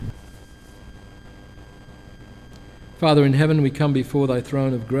Father in heaven, we come before thy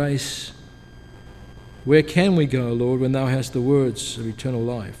throne of grace. Where can we go, Lord, when thou hast the words of eternal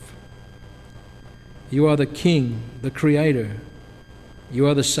life? You are the King, the Creator. You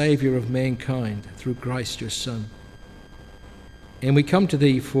are the Saviour of mankind through Christ your Son. And we come to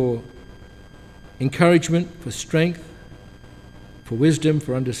thee for encouragement, for strength, for wisdom,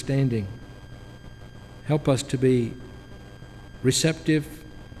 for understanding. Help us to be receptive.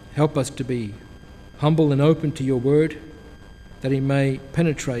 Help us to be humble and open to your word, that it may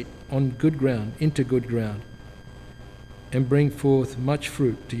penetrate on good ground, into good ground, and bring forth much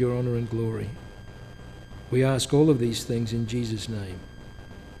fruit to your honour and glory. We ask all of these things in Jesus' name.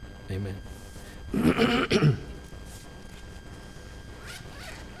 Amen.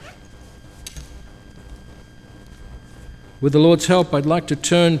 With the Lord's help, I'd like to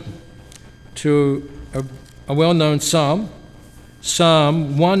turn to a well-known psalm,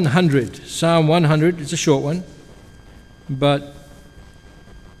 Psalm 100. Psalm 100 is a short one, but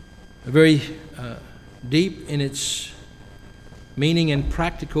very deep in its meaning and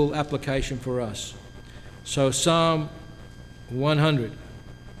practical application for us. So Psalm 100.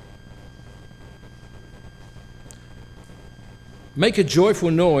 Make a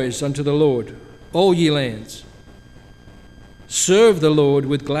joyful noise unto the Lord, all ye lands. Serve the Lord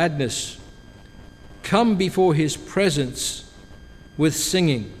with gladness. Come before his presence with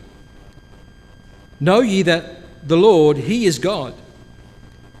singing. Know ye that the Lord, he is God.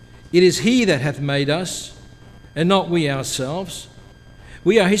 It is he that hath made us, and not we ourselves.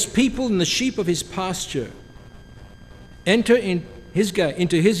 We are his people and the sheep of his pasture. Enter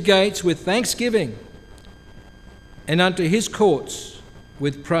into his gates with thanksgiving, and unto his courts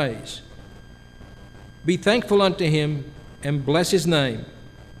with praise. Be thankful unto him, and bless his name.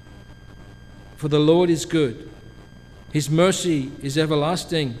 For the Lord is good. His mercy is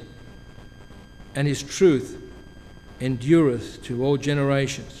everlasting, and his truth endureth to all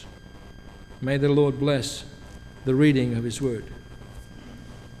generations. May the Lord bless the reading of his word.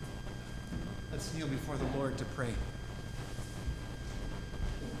 Let's kneel before the Lord to pray.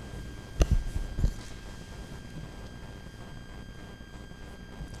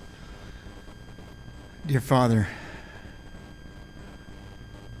 Dear Father,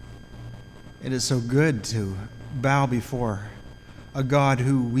 it is so good to bow before a God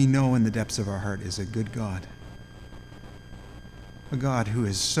who we know in the depths of our heart is a good God. A God who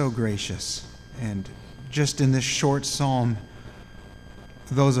is so gracious. And just in this short psalm,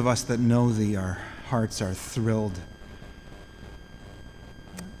 those of us that know thee, our hearts are thrilled.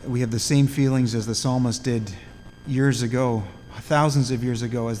 We have the same feelings as the psalmist did years ago, thousands of years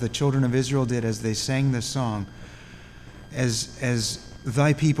ago, as the children of Israel did as they sang this song, as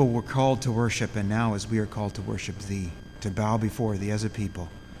thy people were called to worship, and now as we are called to worship thee, to bow before thee as a people.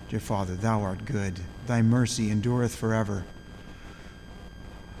 Dear Father, thou art good. Thy mercy endureth forever.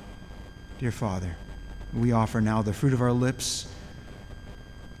 Dear Father, we offer now the fruit of our lips,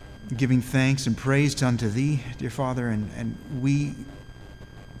 giving thanks and praise unto thee, dear Father, and we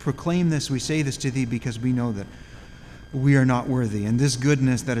proclaim this, we say this to thee because we know that we are not worthy. And this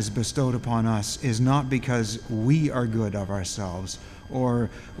goodness that is bestowed upon us is not because we are good of ourselves or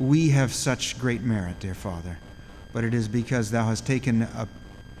we have such great merit, dear Father, but it is because thou hast taken a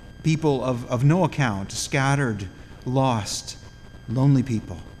people of no account, scattered, lost, lonely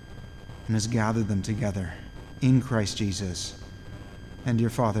people, and has gathered them together in Christ Jesus. And dear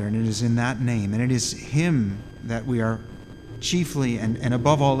Father, and it is in that name, and it is him that we are chiefly and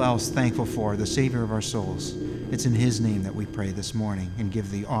above all else thankful for, the Savior of our souls. It's in his name that we pray this morning and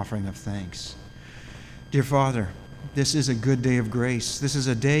give the offering of thanks. Dear Father, this is a good day of grace. This is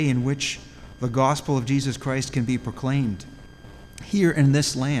a day in which the gospel of Jesus Christ can be proclaimed here in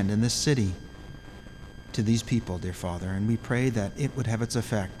this land, in this city, to these people, dear Father. And we pray that it would have its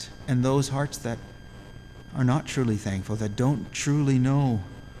effect. And those hearts that are not truly thankful, that don't truly know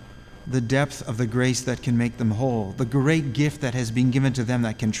the depth of the grace that can make them whole, the great gift that has been given to them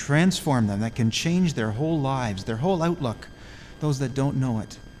that can transform them, that can change their whole lives, their whole outlook. Those that don't know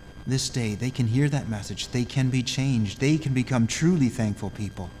it, this day, they can hear that message. They can be changed. They can become truly thankful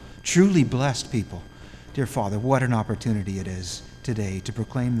people, truly blessed people. Dear Father, what an opportunity it is today to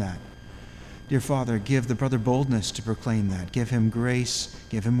proclaim that. Dear Father, give the brother boldness to proclaim that. Give him grace,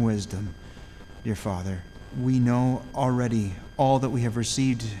 give him wisdom. Dear Father, we know already all that we have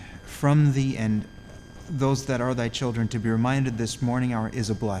received from thee, and those that are thy children, to be reminded this morning hour is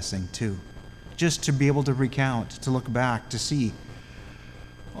a blessing too. Just to be able to recount, to look back, to see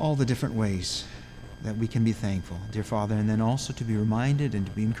all the different ways that we can be thankful, dear Father, and then also to be reminded and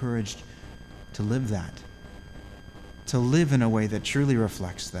to be encouraged to live that, to live in a way that truly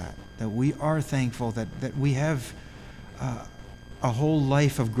reflects that we are thankful, that we have a whole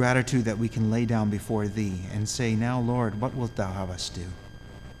life of gratitude that we can lay down before Thee and say, now, Lord, what wilt Thou have us do?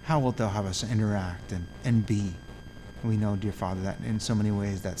 How wilt Thou have us interact and be? We know, dear Father, that in so many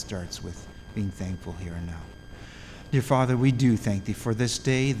ways that starts with being thankful here and now. Dear Father, we do thank Thee for this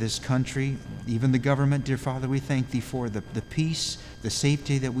day, this country, even the government. Dear Father, we thank Thee for the peace, the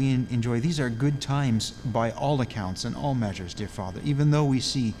safety that we enjoy. These are good times by all accounts and all measures, dear Father, even though we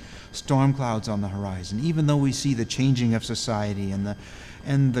see storm clouds on the horizon, even though we see the changing of society and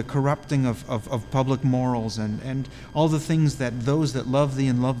the corrupting of public morals and all the things that those that love Thee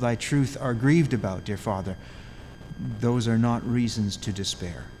and love Thy truth are grieved about, dear Father. Those are not reasons to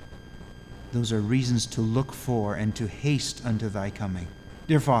despair. Those are reasons to look for and to haste unto Thy coming.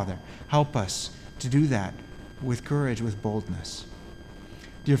 Dear Father, help us to do that with courage, with boldness.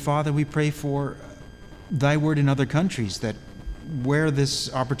 Dear Father, we pray for Thy word in other countries, that where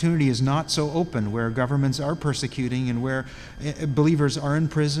this opportunity is not so open, where governments are persecuting and where believers are in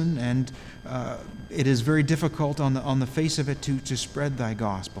prison, and it is very difficult on the face of it to spread Thy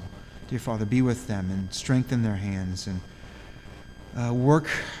gospel. Dear Father, be with them and strengthen their hands and work,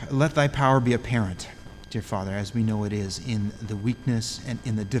 let Thy power be apparent, dear Father, as we know it is in the weakness and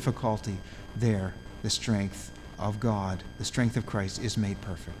in the difficulty. There, the strength of God, the strength of Christ is made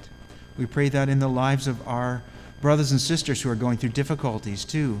perfect. We pray that in the lives of our brothers and sisters who are going through difficulties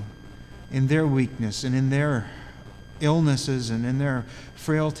too, in their weakness and in their illnesses and in their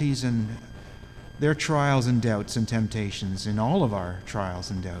frailties and their trials and doubts and temptations, in all of our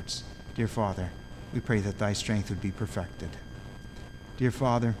trials and doubts, dear Father, we pray that Thy strength would be perfected. Dear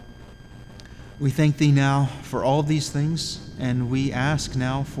Father, we thank Thee now for all these things, and we ask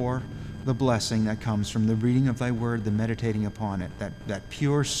now for the blessing that comes from the reading of Thy word, the meditating upon it, that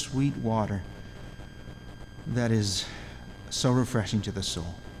pure, sweet water that is so refreshing to the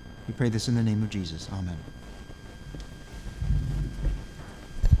soul. We pray this in the name of Jesus. Amen.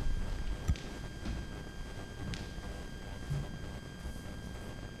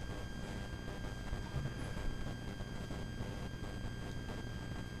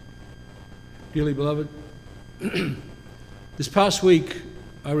 Dearly beloved, this past week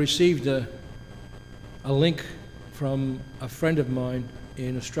I received a link from a friend of mine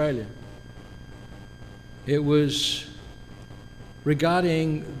in Australia. It was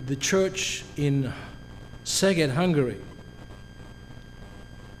regarding the church in Szeged, Hungary.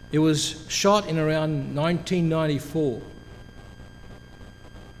 It was shot in around 1994.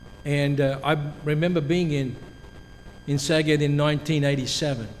 And I remember being in Szeged in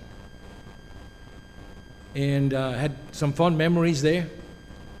 1987. And had some fond memories there.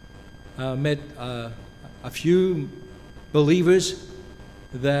 Met a few believers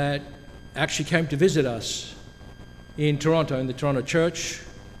that actually came to visit us in Toronto, in the Toronto church.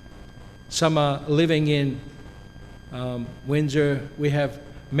 Some are living in Windsor. We have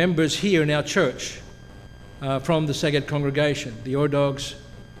members here in our church from the Szeged congregation, the Ordogs,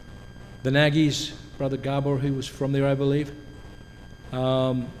 the Nagys, Brother Gabor, who was from there, I believe.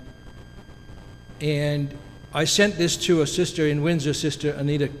 And I sent this to a sister in Windsor, Sister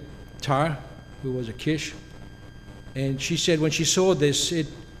Anita Tar, who was a Kish. And she said when she saw this, it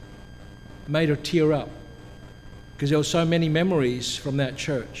made her tear up because there were so many memories from that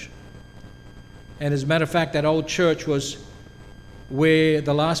church. And as a matter of fact, that old church was where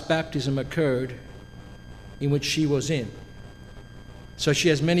the last baptism occurred in which she was in. So she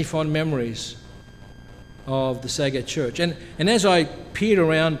has many fond memories of the Szeged church. And as I peered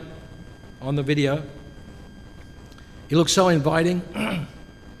around on the video, it looked so inviting.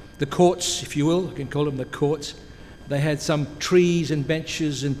 The courts, if you will, I can call them the courts. They had some trees and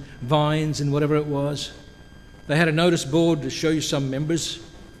benches and vines and whatever it was. They had a notice board to show you some members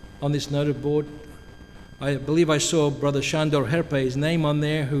on this notice board. I believe I saw Brother Shandor Herpe's name on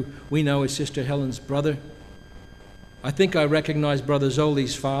there, who we know is Sister Helen's brother. I think I recognized Brother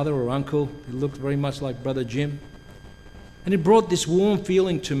Zoli's father or uncle. He looked very much like Brother Jim. And it brought this warm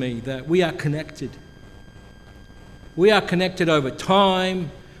feeling to me that we are connected. We are connected over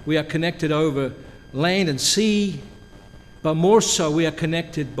time. We are connected over land and sea. But more so, we are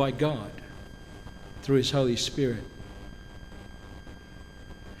connected by God through His Holy Spirit.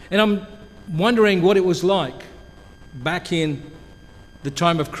 And I'm wondering what it was like back in the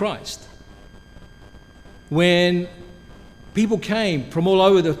time of Christ, when people came from all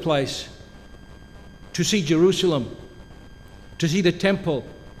over the place to see Jerusalem, to see the temple.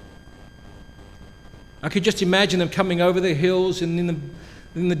 I could just imagine them coming over the hills and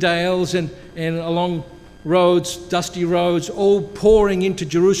in the dales and along roads, dusty roads, all pouring into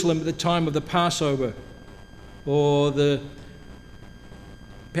Jerusalem at the time of the Passover or the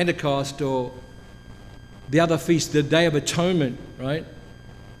Pentecost or the other feast, the Day of Atonement, right?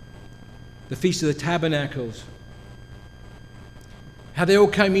 The Feast of the Tabernacles. How they all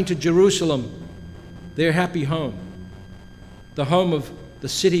came into Jerusalem, their happy home, the home of the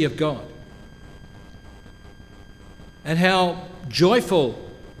city of God. And how joyful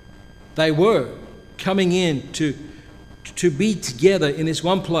they were coming in to be together in this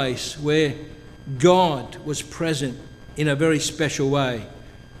one place where God was present in a very special way,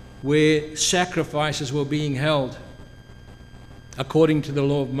 where sacrifices were being held according to the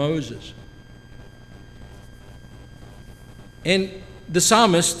law of Moses. And the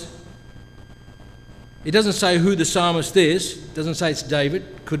psalmist, it doesn't say who the psalmist is, it doesn't say it's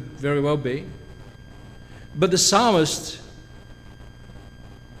David, could very well be. But the psalmist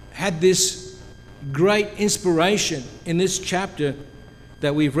had this great inspiration in this chapter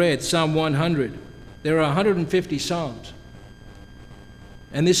that we've read, Psalm 100. There are 150 psalms.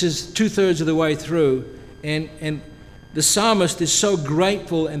 And this is 2/3 of the way through. And the psalmist is so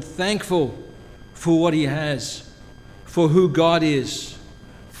grateful and thankful for what he has, for who God is,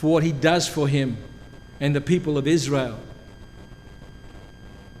 for what he does for him and the people of Israel.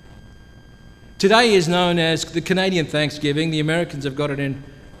 Today is known as the Canadian Thanksgiving. The Americans have got it in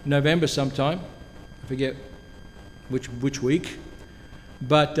November sometime. I forget which week.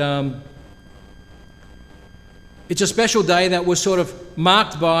 But it's a special day that was sort of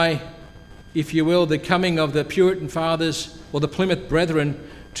marked by, if you will, the coming of the Puritan fathers or the Plymouth Brethren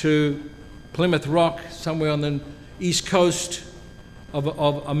to Plymouth Rock, somewhere on the east coast of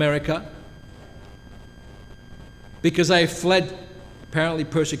America, because they fled apparently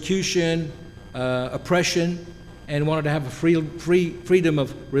persecution, oppression, and wanted to have a freedom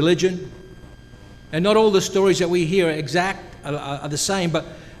of religion. And not all the stories that we hear are the same,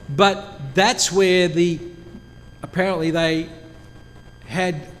 but that's where apparently they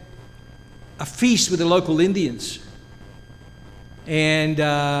had a feast with the local Indians. And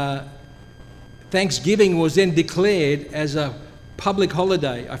Thanksgiving was then declared as a public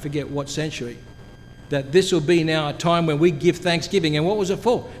holiday. I forget what century. That this will be now a time when we give thanksgiving. And what was it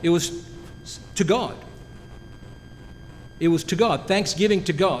for? It was to God. It was to God. Thanksgiving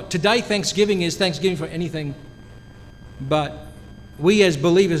to God. Today, Thanksgiving is Thanksgiving for anything, but we as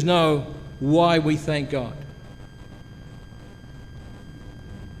believers know why we thank God.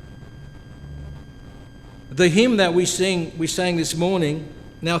 The hymn that we sang this morning,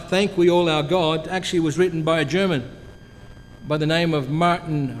 Now Thank We All Our God, actually was written by a German by the name of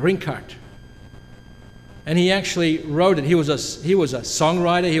Martin Rinkart. And he actually wrote it. He was a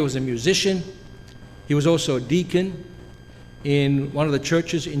songwriter, he was a musician, he was also a deacon in one of the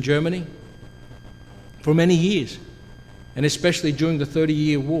churches in Germany for many years, and especially during the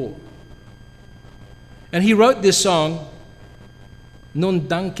 30-year war. And he wrote this song, Nun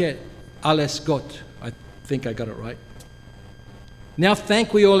danke alles Gott. I think I got it right. Now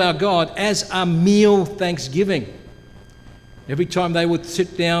thank we all our God, as a meal thanksgiving. Every time they would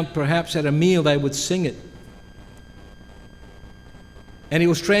sit down, perhaps at a meal, they would sing it. And it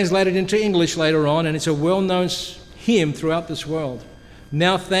was translated into English later on, and it's a well-known hymn throughout this world.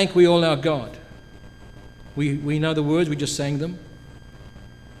 Now thank we all our God. We know the words, we just sang them.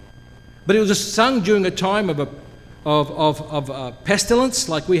 But it was sung during a time of pestilence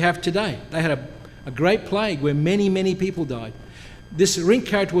like we have today. They had a great plague where many, many people died. This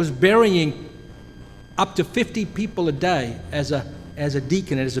Rinkart was burying up to 50 people a day as a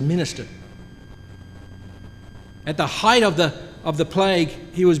deacon and as a minister. At the height of the plague,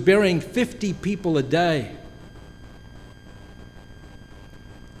 he was burying 50 people a day.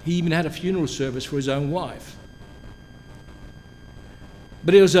 He even had a funeral service for his own wife.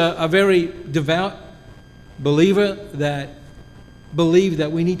 But he was a very devout believer that believed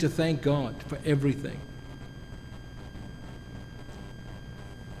that we need to thank God for everything.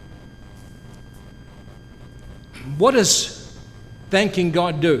 What does thanking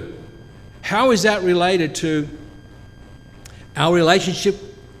God do? How is that related to our relationship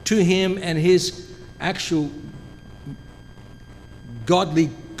to Him and His actual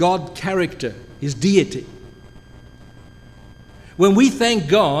God character, His deity? When we thank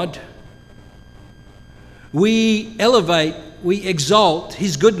God, we elevate, we exalt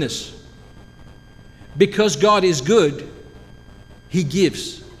His goodness. Because God is good, He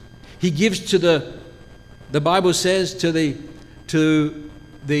gives. He gives to the Bible says, to the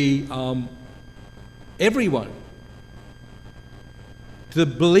everyone. To the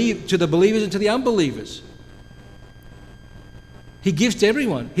believers and to the unbelievers. He gives to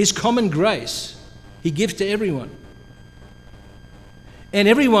everyone. His common grace, He gives to everyone. And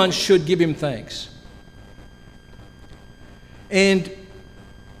everyone should give Him thanks. And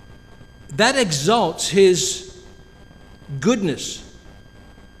that exalts His goodness.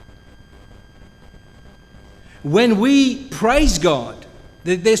 When we praise God,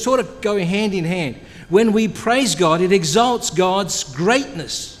 they're sort of going hand in hand. When we praise God, it exalts God's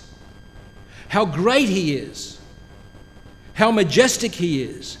greatness. How great He is. How majestic He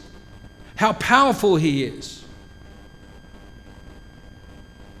is. How powerful He is.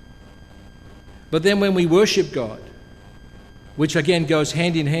 But then when we worship God, which again goes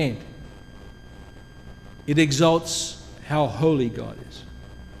hand in hand, it exalts how holy God is.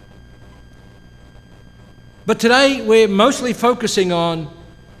 But today we're mostly focusing on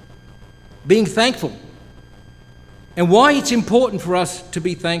being thankful and why it's important for us to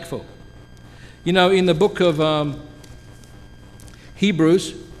be thankful. You know, in the book of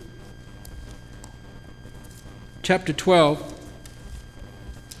Hebrews, chapter 12,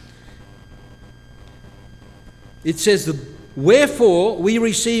 it says, "Wherefore, we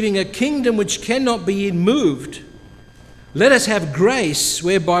receiving a kingdom which cannot be moved, let us have grace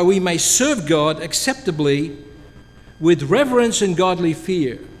whereby we may serve God acceptably with reverence and godly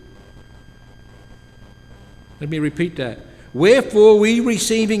fear." Let me repeat that. Wherefore, we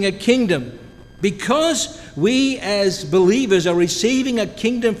receiving a kingdom, because we as believers are receiving a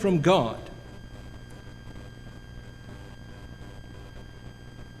kingdom from God,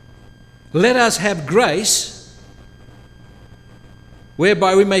 let us have grace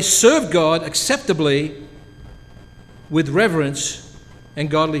whereby we may serve God acceptably with reverence and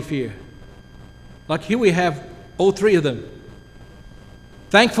godly fear. Like here we have all three of them.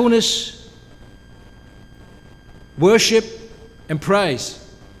 Thankfulness, worship, and praise.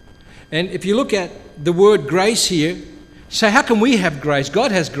 And if you look at the word grace here, say, how can we have grace?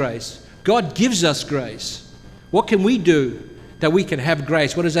 God has grace. God gives us grace. What can we do that we can have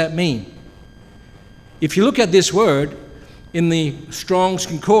grace? What does that mean? If you look at this word in the Strong's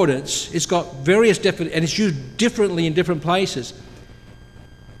Concordance, it's got various definitions, and it's used differently in different places.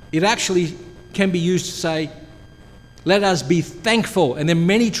 It actually can be used to say, let us be thankful. And there are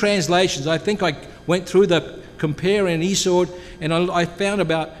many translations. I think I went through the Compare and eSword, and I found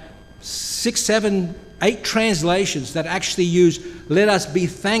about 6, 7, 8 translations that actually use, let us be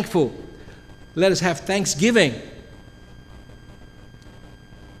thankful. Let us have thanksgiving.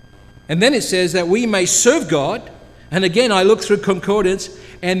 And then it says that we may serve God. And again, I look through concordance,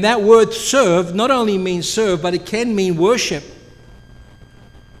 and that word serve not only means serve, but it can mean worship.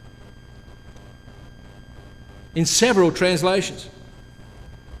 In several translations.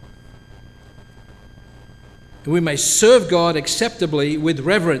 We may serve God acceptably with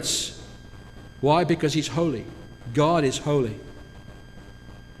reverence. Why? Because He's holy. God is holy.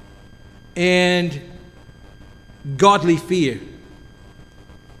 And godly fear.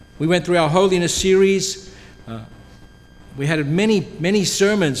 We went through our holiness series. We had many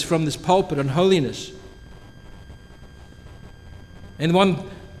sermons from this pulpit on holiness. And one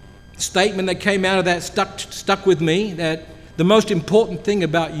statement that came out of that stuck with me, that the most important thing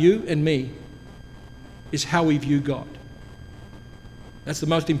about you and me is how we view God. That's the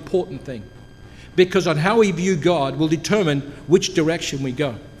most important thing. Because on how we view God will determine which direction we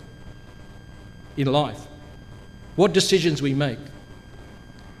go in life, what decisions we make,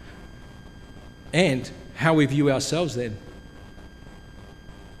 and how we view ourselves then,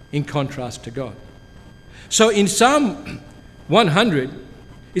 in contrast to God. So in Psalm 100,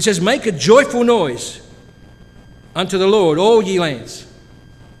 it says, "Make a joyful noise unto the Lord, all ye lands."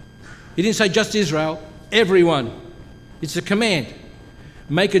 He didn't say just Israel, everyone. It's a command.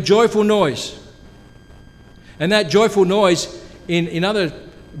 Make a joyful noise. And that joyful noise in other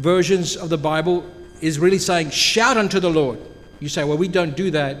versions of the Bible is really saying, shout unto the Lord. You say, well, we don't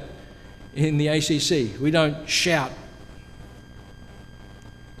do that in the ACC. We don't shout.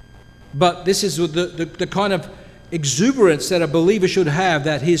 But this is the kind of exuberance that a believer should have,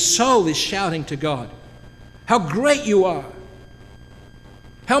 that his soul is shouting to God. How great you are.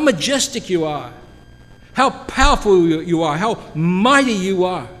 How majestic you are. How powerful you are. How mighty you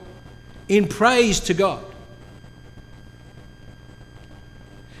are. In praise to God.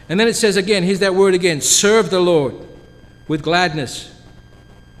 And then it says again, here's that word again, serve the Lord with gladness.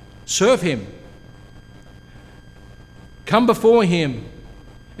 Serve Him. Come before Him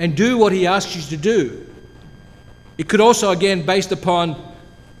and do what He asks you to do. It could also, again, based upon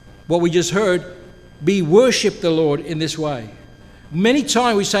what we just heard, be worship the Lord in this way. Many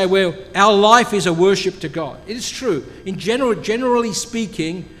times we say, well, our life is a worship to God. It is true. Generally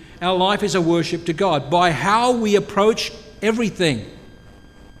speaking, our life is a worship to God by how we approach everything.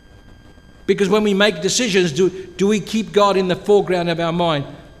 Because when we make decisions, do we keep God in the foreground of our mind?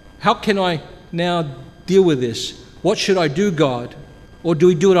 How can I now deal with this? What should I do, God? or do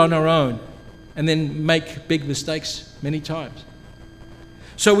we do it on our own and then make big mistakes many times?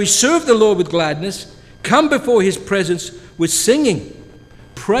 So we serve the Lord with gladness, come before his presence with singing,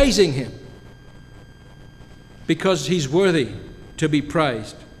 praising him, because he's worthy to be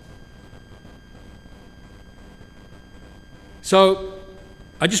praised. So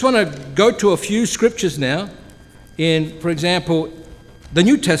I just want to go to a few scriptures now in, for example, the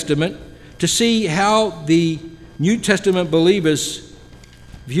New Testament, to see how the New Testament believers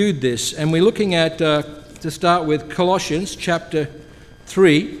viewed this. And we're looking at, to start with, Colossians chapter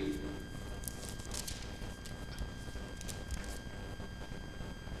 3.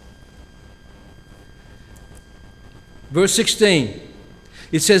 Verse 16.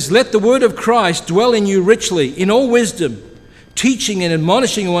 It says, "Let the word of Christ dwell in you richly, in all wisdom, teaching and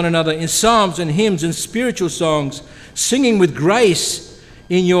admonishing one another in psalms and hymns and spiritual songs, singing with grace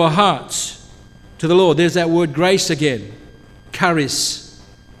in your hearts to the Lord." There's that word grace again, charis.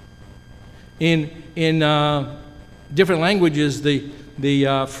 In different languages,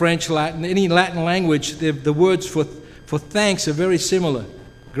 the French, Latin, any Latin language, the words for thanks are very similar.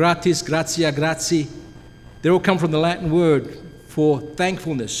 Gratis, gratia, grazie. They all come from the Latin word for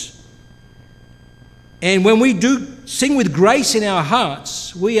thankfulness. And when we do sing with grace in our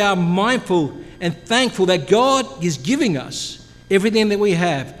hearts, we are mindful and thankful that God is giving us everything that we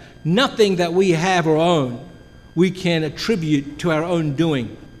have. Nothing that we have or own we can attribute to our own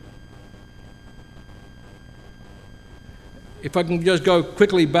doing. If I can just go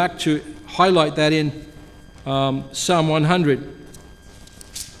quickly back to highlight that in Psalm 100.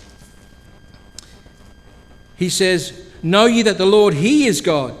 He says, "Know ye that the Lord, he is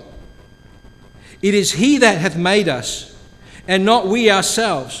God. It is he that hath made us, and not we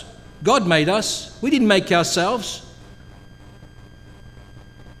ourselves." God made us. We didn't make ourselves.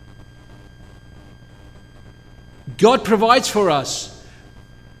 God provides for us.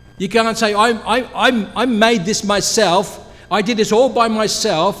 You can't say, I made this myself. I did this all by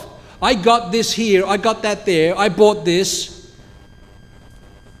myself. I got this here. I got that there. I bought this.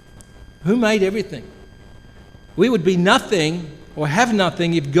 Who made everything? We would be nothing or have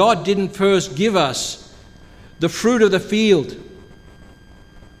nothing if God didn't first give us the fruit of the field,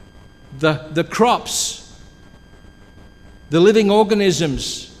 the crops, the living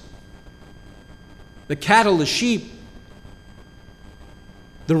organisms, the cattle, the sheep,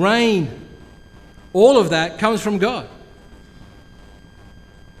 the rain. All of that comes from God.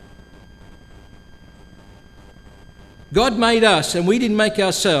 God made us, and we didn't make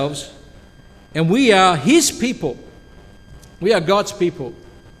ourselves, and we are his people. We are God's people,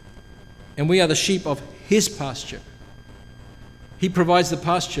 and we are the sheep of his pasture. He provides the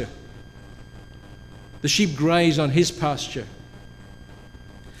pasture. The sheep graze on his pasture.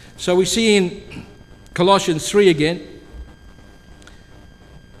 So we see in Colossians 3 again,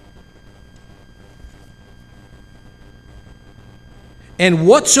 "And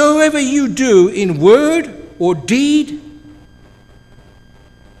whatsoever you do in word or deed,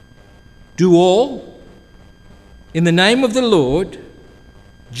 do all in the name of the Lord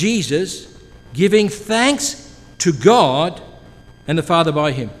Jesus, giving thanks to God and the Father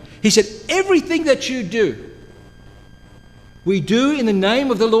by him." He said, everything that you do, we do in the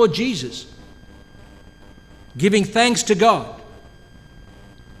name of the Lord Jesus, giving thanks to God.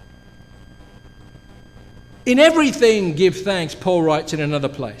 In everything give thanks, Paul writes in another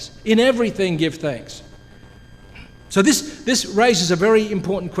place. In everything give thanks. So this raises a very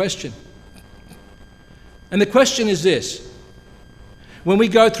important question. And the question is this: when we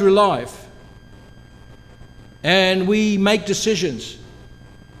go through life and we make decisions,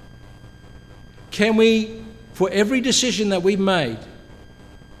 can we, for every decision that we've made,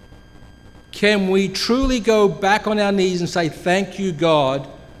 can we truly go back on our knees and say, "Thank you, God,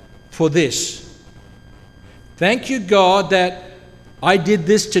 for this. Thank you, God, that I did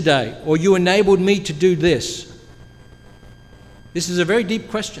this today, or you enabled me to do this"? This is a very deep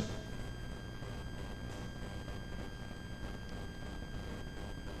question.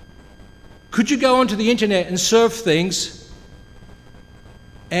 Could you go onto the internet and surf things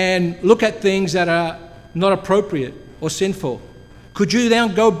and look at things that are not appropriate or sinful? Could you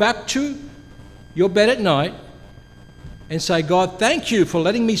then go back to your bed at night and say, "God, thank you for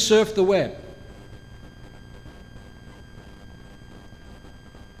letting me surf the web"?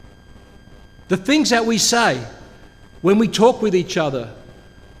 The things that we say when we talk with each other,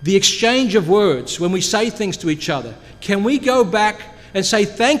 the exchange of words, when we say things to each other, can we go back and say,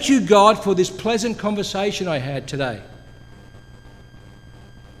 "Thank you, God, for this pleasant conversation I had today"?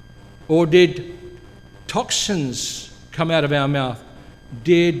 Or did toxins come out of our mouth?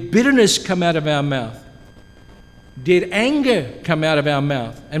 Did bitterness come out of our mouth? Did anger come out of our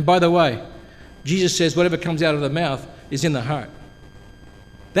mouth? And by the way, Jesus says whatever comes out of the mouth is in the heart.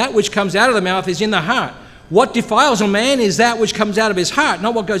 That which comes out of the mouth is in the heart. What defiles a man is that which comes out of his heart,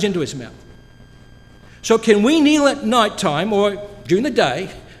 not what goes into his mouth. So can we kneel at night time or during the day?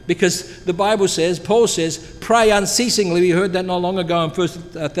 Because the Bible says, Paul says, pray unceasingly. We heard that not long ago in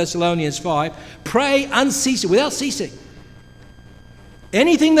 1 Thessalonians 5. Pray unceasingly, without ceasing.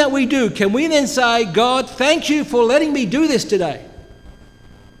 Anything that we do, can we then say, God, thank you for letting me do this today?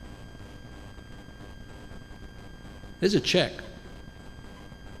 There's a check.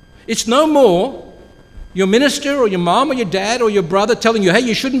 It's no more your minister or your mom or your dad or your brother telling you, hey,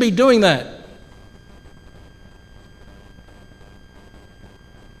 you shouldn't be doing that.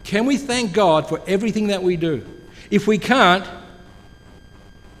 Can we thank God for everything that we do? If we can't,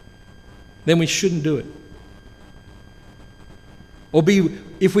 then we shouldn't do it.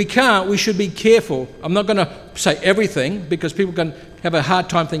 If we can't, we should be careful. I'm not going to say everything because people can have a hard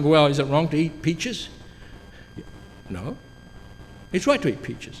time thinking, well, is it wrong to eat peaches? No. It's right to eat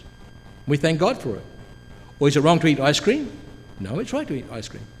peaches. We thank God for it. Or is it wrong to eat ice cream? No, it's right to eat ice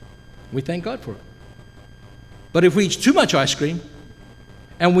cream. We thank God for it. But if we eat too much ice cream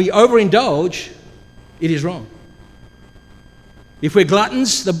and we overindulge, it is wrong. If we're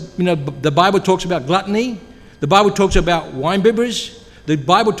gluttons, the Bible talks about gluttony. The Bible talks about wine bibbers. The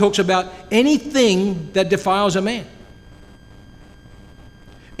Bible talks about anything that defiles a man.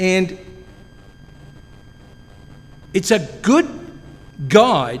 And it's a good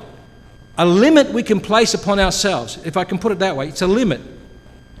guide, a limit we can place upon ourselves. If I can put it that way, it's a limit.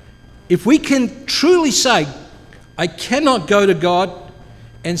 If we can truly say, I cannot go to God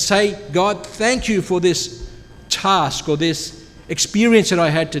and say, God, thank you for this task or this experience that I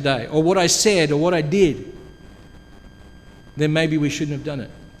had today, or what I said or what I did, then maybe we shouldn't have done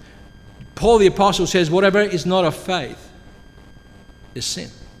it. Paul the Apostle says, whatever is not of faith is sin.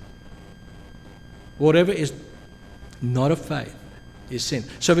 Whatever is not of faith is sin.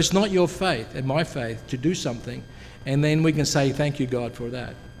 So if it's not your faith and my faith to do something, and then we can say, thank you, God, for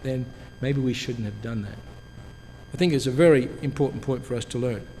that, then maybe we shouldn't have done that. I think it's a very important point for us to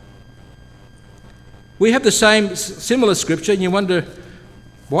learn. We have the same similar scripture, and you wonder,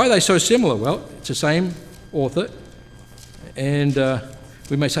 why are they so similar? Well, it's the same author, and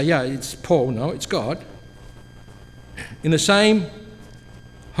we may say, yeah, it's Paul. No, it's God. In the same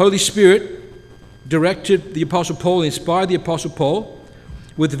Holy Spirit directed the Apostle Paul, inspired the Apostle Paul,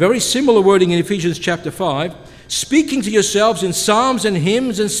 with very similar wording in Ephesians chapter 5, speaking to yourselves in psalms and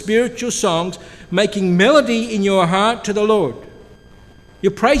hymns and spiritual songs, making melody in your heart to the Lord.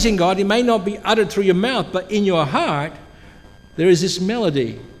 You're praising God. It may not be uttered through your mouth, but in your heart, there is this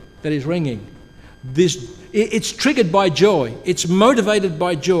melody that is ringing. It's triggered by joy. It's motivated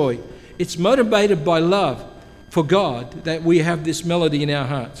by joy. It's motivated by love for God that we have this melody in our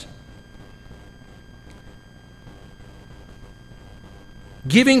hearts.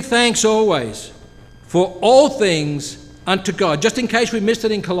 Giving thanks always for all things unto God. Just in case we missed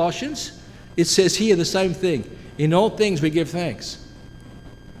it in Colossians, it says here the same thing. In all things we give thanks.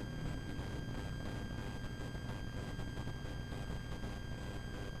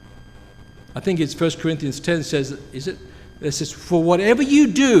 I think it's 1 Corinthians 10 says, is it? It says, for whatever you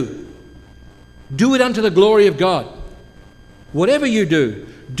do, do it unto the glory of God. Whatever you do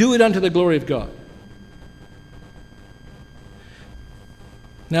it unto the glory of God.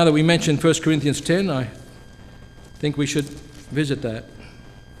 Now that we mentioned 1 Corinthians 10, I think we should visit that.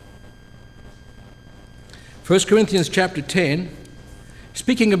 1 Corinthians chapter 10,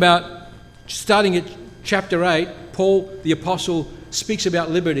 speaking about, starting at chapter 8, Paul the Apostle speaks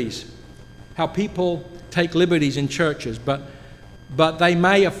about liberties, how people take liberties in churches, but they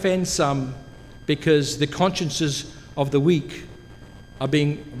may offend some because the consciences of the weak are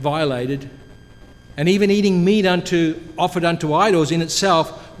being violated. And even eating meat offered unto idols in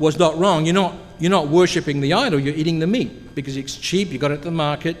itself was not wrong. You're not worshipping the idol, you're eating the meat because it's cheap, you got it at the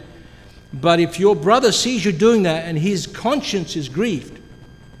market. But if your brother sees you doing that and his conscience is grieved,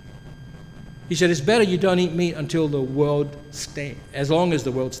 he said, it's better you don't eat meat until the world stands, as long as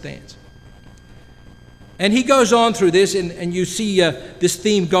the world stands. And he goes on through this, and you see this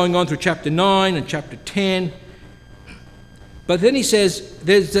theme going on through chapter 9 and chapter 10. But then he says,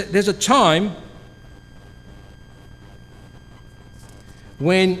 there's a time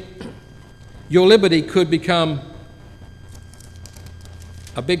when your liberty could become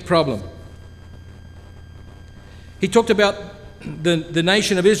a big problem. He talked about the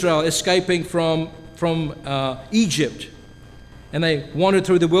nation of Israel escaping from Egypt, and they wandered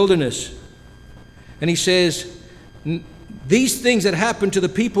through the wilderness. And he says, these things that happened to the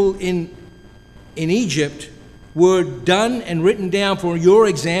people in Egypt were done and written down for your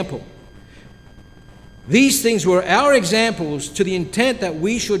example. These things were our examples to the intent that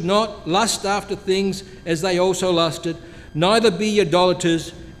we should not lust after things as they also lusted, neither be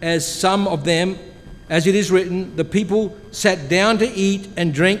idolaters as some of them, as it is written, the people sat down to eat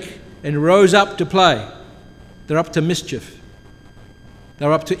and drink and rose up to play. They're up to mischief.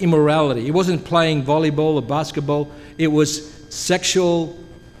 They're up to immorality. It wasn't playing volleyball or basketball. It was sexual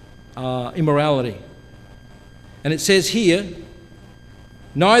immorality. And it says here,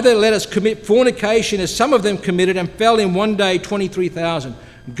 neither let us commit fornication as some of them committed and fell in one day 23,000.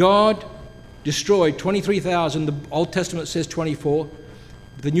 God destroyed 23,000. The Old Testament says 24.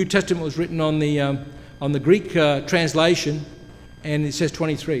 The New Testament was written on the Greek translation, and it says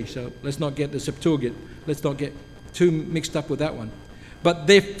 23. So let's not get the Septuagint. Let's not get too mixed up with that one. But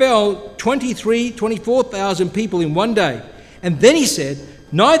there fell 24,000 people in one day. And then he said,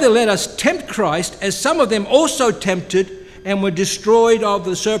 neither let us tempt Christ as some of them also tempted and were destroyed of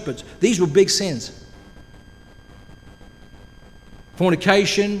the serpents. These were big sins.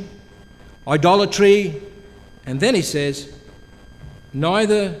 Fornication, idolatry, and then he says,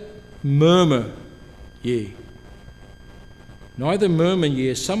 neither murmur ye. Neither murmur ye,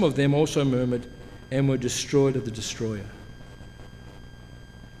 as some of them also murmured and were destroyed of the destroyer.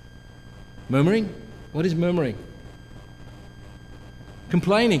 Murmuring? What is murmuring?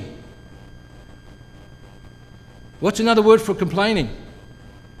 Complaining. What's another word for complaining?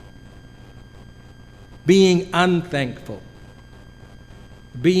 Being unthankful.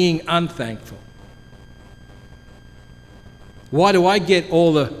 Being unthankful. Why do I get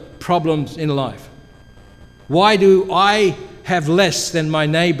all the problems in life? Why do I have less than my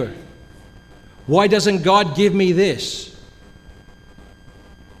neighbor? Why doesn't God give me this?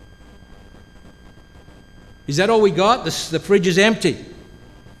 Is that all we got? The fridge is empty.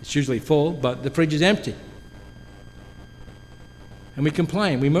 It's usually full, but the fridge is empty. And we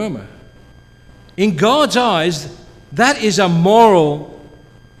complain, we murmur. In God's eyes, that is a moral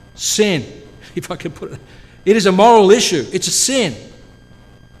sin, if I can put it. It is a moral issue. It's a sin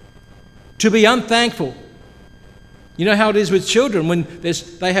to be unthankful. You know how it is with children when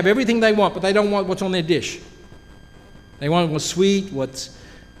they have everything they want, but they don't want what's on their dish. They want what's sweet, what's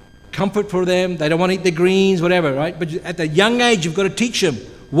comfort for them. They don't want to eat the greens, whatever, right? But at a young age, you've got to teach them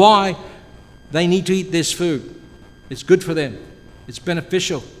why they need to eat this food. It's good for them. It's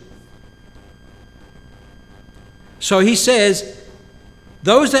beneficial. So he says,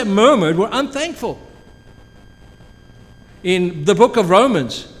 those that murmured were unthankful. In the book of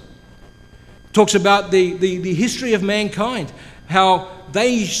Romans, it talks about the history of mankind, how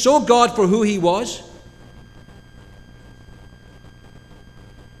they saw God for who he was,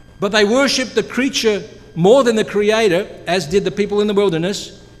 but they worshipped the creature more than the Creator, as did the people in the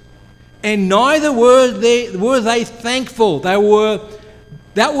wilderness, and neither were they thankful. That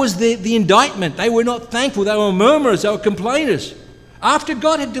was the indictment. They were not thankful. They were murmurers. They were complainers. After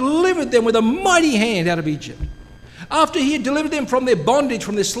God had delivered them with a mighty hand out of Egypt, after he had delivered them from their bondage,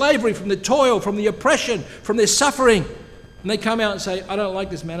 from their slavery, from their toil, from the oppression, from their suffering, and they come out and say, I don't like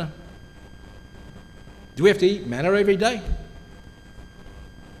this manna. Do we have to eat manna every day?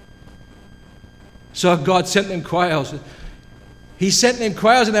 So God sent them quails. He sent them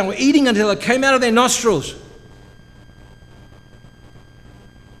quails and they were eating until it came out of their nostrils.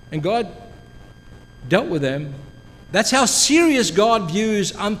 And God dealt with them. That's how serious God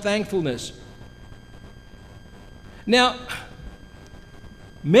views unthankfulness. Now,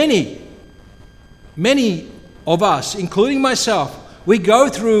 many of us, including myself, we go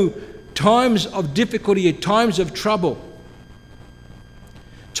through times of difficulty, times of trouble,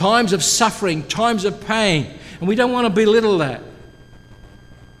 times of suffering, times of pain, and we don't want to belittle that.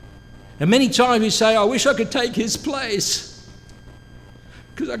 And many times we say, I wish I could take his place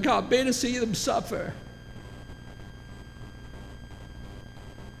because I can't bear to see them suffer.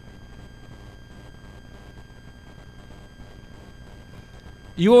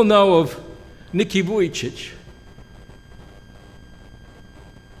 You all know of Nicky Vujicic.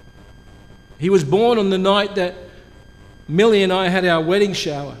 He was born on the night that Millie and I had our wedding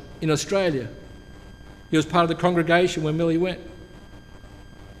shower in Australia. He was part of the congregation when Millie went.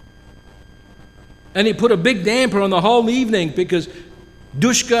 And he put a big damper on the whole evening because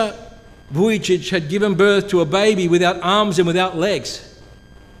Dushka Vujicic had given birth to a baby without arms and without legs.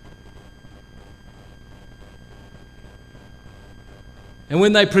 And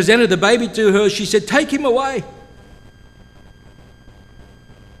when they presented the baby to her, she said, take him away.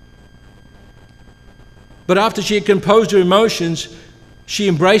 But after she had composed her emotions, she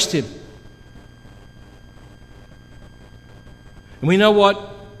embraced him. And we know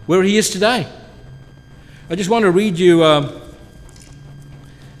where he is today. I just want to read you,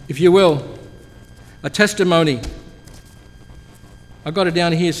 if you will, a testimony. I got it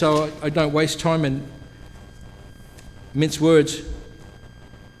down here so I don't waste time and mince words.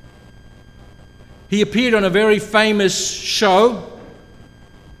 He appeared on a very famous show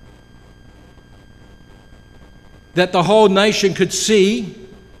that the whole nation could see,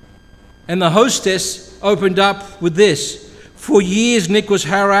 and the hostess opened up with this. For years, Nick was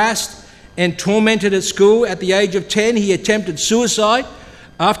harassed and tormented at school. At the age of 10, he attempted suicide.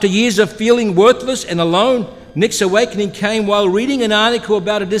 After years of feeling worthless and alone, Nick's awakening came while reading an article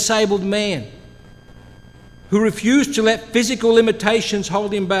about a disabled man who refused to let physical limitations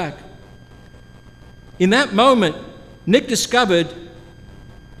hold him back. In that moment, Nick discovered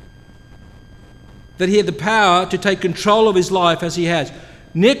that he had the power to take control of his life as he has.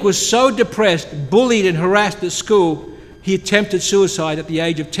 Nick was so depressed, bullied and harassed at school, he attempted suicide at the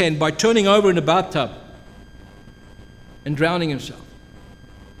age of 10 by turning over in a bathtub and drowning himself.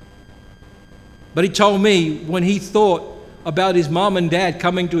 But he told me when he thought about his mom and dad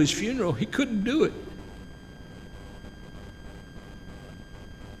coming to his funeral, he couldn't do it.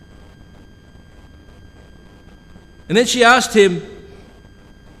 And then she asked him,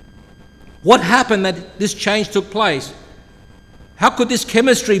 what happened that this change took place? How could this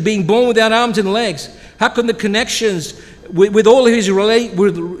chemistry, being born without arms and legs, how could the connections with all of his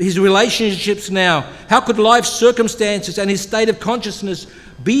relationships now, how could life's circumstances and his state of consciousness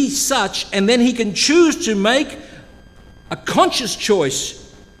be such, and then he can choose to make a conscious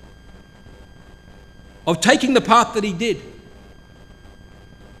choice of taking the path that he did?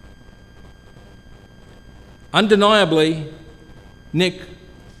 Undeniably, Nick,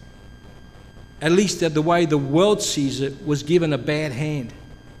 at least at the way the world sees it, was given a bad hand.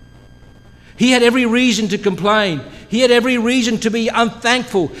 He had every reason to complain. He had every reason to be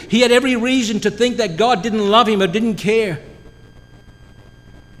unthankful. He had every reason to think that God didn't love him or didn't care.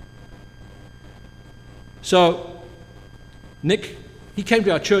 So, Nick, he came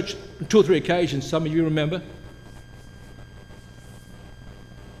to our church on 2 or 3 occasions, some of you remember.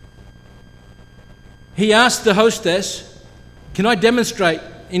 He asked the hostess, can I demonstrate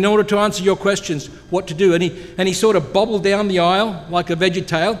in order to answer your questions what to do? And he sort of bobbled down the aisle like a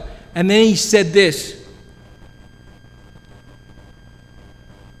VeggieTale, and then he said this.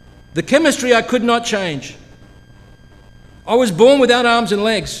 The chemistry I could not change. I was born without arms and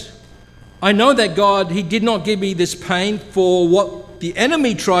legs. I know that God, He did not give me this pain for what the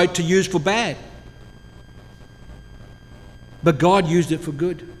enemy tried to use for bad. But God used it for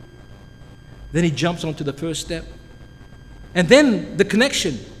good. Then he jumps onto the first step. And then the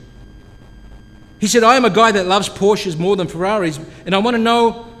connection. He said, I am a guy that loves Porsches more than Ferraris, and I want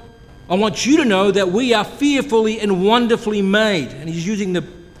you to know that we are fearfully and wonderfully made. And he's using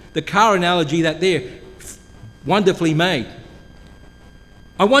the car analogy that they're wonderfully made.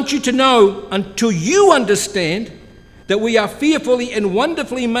 I want you to know, until you understand that we are fearfully and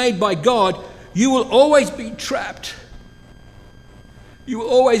wonderfully made by God, you will always be trapped. You will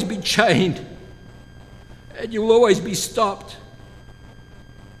always be chained. And you will always be stopped.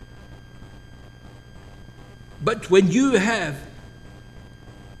 But when you have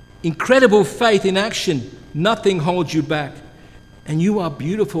incredible faith in action, nothing holds you back. And you are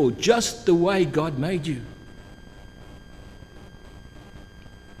beautiful just the way God made you.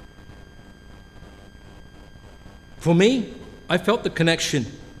 For me, I felt the connection.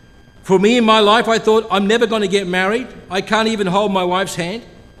 For me in my life, I thought, I'm never going to get married. I can't even hold my wife's hand.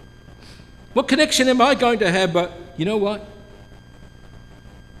 What connection am I going to have? But you know what?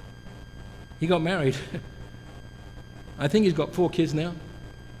 He got married. I think he's got 4 kids now.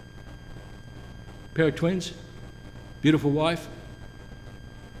 Pair of twins. Beautiful wife.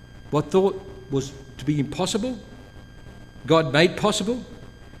 What thought was to be impossible, God made possible.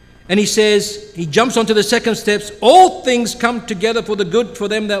 And he says, he jumps onto the second steps, all things come together for the good for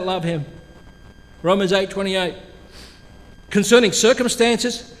them that love him. Romans 8:28. Concerning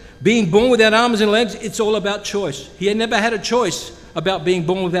circumstances, being born without arms and legs, it's all about choice. He had never had a choice about being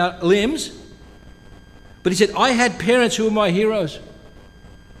born without limbs. But he said, I had parents who were my heroes.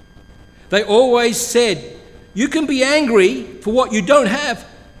 They always said, you can be angry for what you don't have.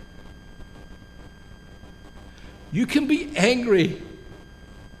 You can be angry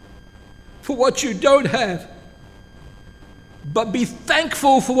for what you don't have, but be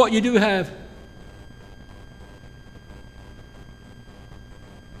thankful for what you do have.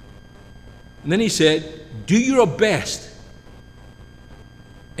 And then he said, do your best,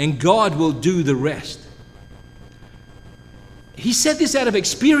 and God will do the rest. He said this out of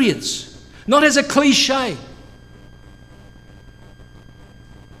experience, not as a cliche.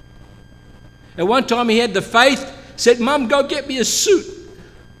 At one time he had the faith, said, "Mum, go get me a suit,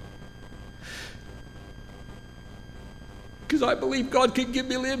 because I believe God can give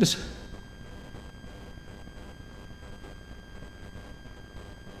me limbs."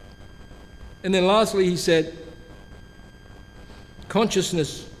 And then lastly he said,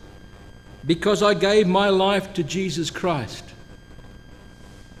 consciousness, because I gave my life to Jesus Christ.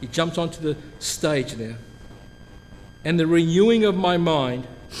 He jumps onto the stage now. And the renewing of my mind,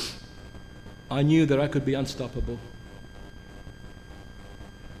 I knew that I could be unstoppable.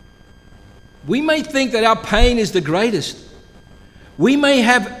 We may think that our pain is the greatest. We may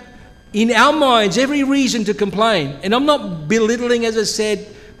have in our minds every reason to complain. And I'm not belittling, as I said,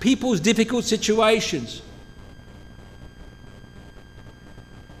 people's difficult situations.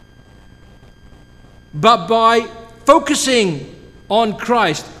 But by focusing on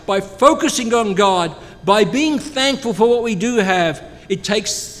Christ, by focusing on God, by being thankful for what we do have, it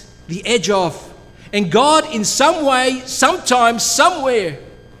takes the edge off. And God, in some way, sometime, somewhere,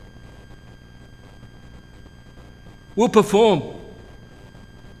 will perform.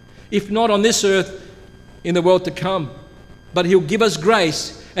 If not on this earth, in the world to come. But He'll give us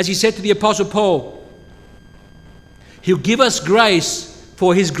grace. As He said to the Apostle Paul, He'll give us grace,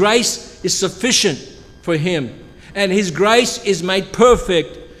 for His grace is sufficient for him. And His grace is made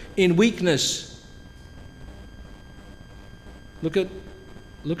perfect in weakness. Look at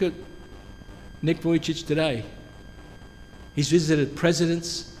Nick Vujicic today. He's visited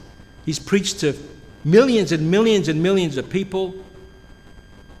presidents. He's preached to millions and millions and millions of people.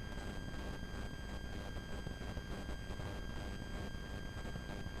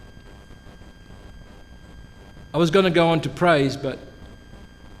 I was going to go on to praise, but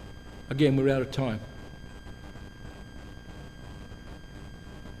again, we're out of time.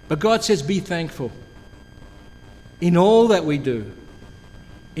 But God says, be thankful in all that we do.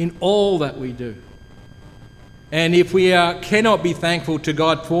 In all that we do. And if we cannot be thankful to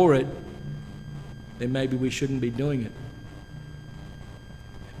God for it, then maybe we shouldn't be doing it.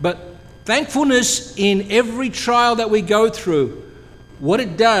 But thankfulness in every trial that we go through, what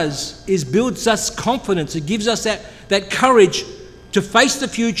it does is builds us confidence. It gives us that courage to face the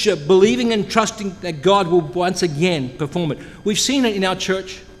future, believing and trusting that God will once again perform it. We've seen it in our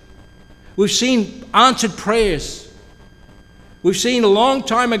church. We've seen answered prayers. We've seen a long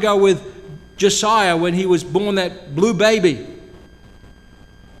time ago with Josiah when he was born, that blue baby.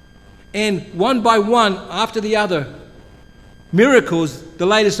 And one by one, after the other, miracles, the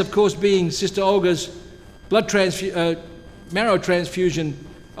latest of course being Sister Olga's marrow transfusion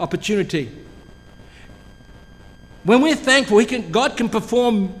opportunity. When we're thankful, God can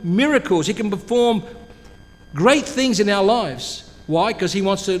perform miracles. He can perform great things in our lives. Why? Because He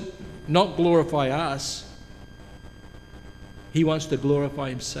wants to not glorify us. He wants to glorify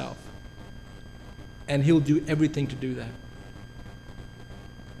Himself. And He'll do everything to do that.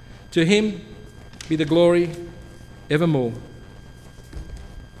 To Him be the glory evermore.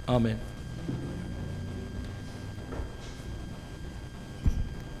 Amen.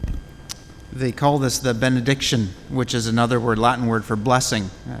 They call this the benediction, which is another Latin word for blessing.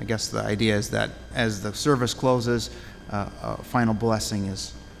 I guess the idea is that as the service closes, a final blessing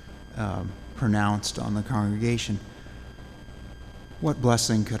is pronounced on the congregation. What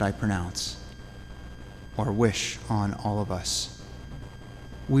blessing could I pronounce or wish on all of us?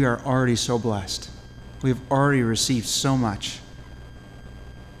 We are already so blessed. We've already received so much.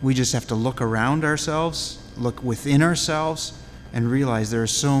 We just have to look around ourselves, look within ourselves, and realize there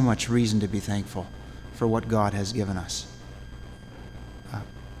is so much reason to be thankful for what God has given us.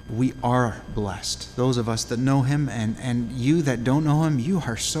 We are blessed. Those of us that know Him, and you that don't know Him, you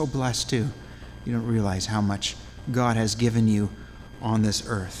are so blessed too. You don't realize how much God has given you on this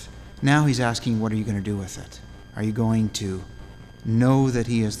earth. Now He's asking, what are you going to do with it? Are you going to know that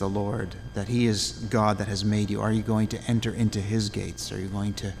He is the Lord, that He is God that has made you? Are you going to enter into His gates? Are you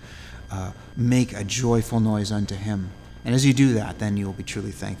going to make a joyful noise unto Him? And as you do that, then you will be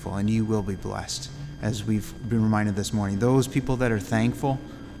truly thankful, and you will be blessed. As we've been reminded this morning, those people that are thankful,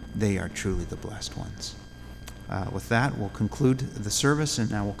 they are truly the blessed ones. With that, we'll conclude the service,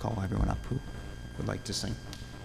 and now we'll call everyone up who would like to sing.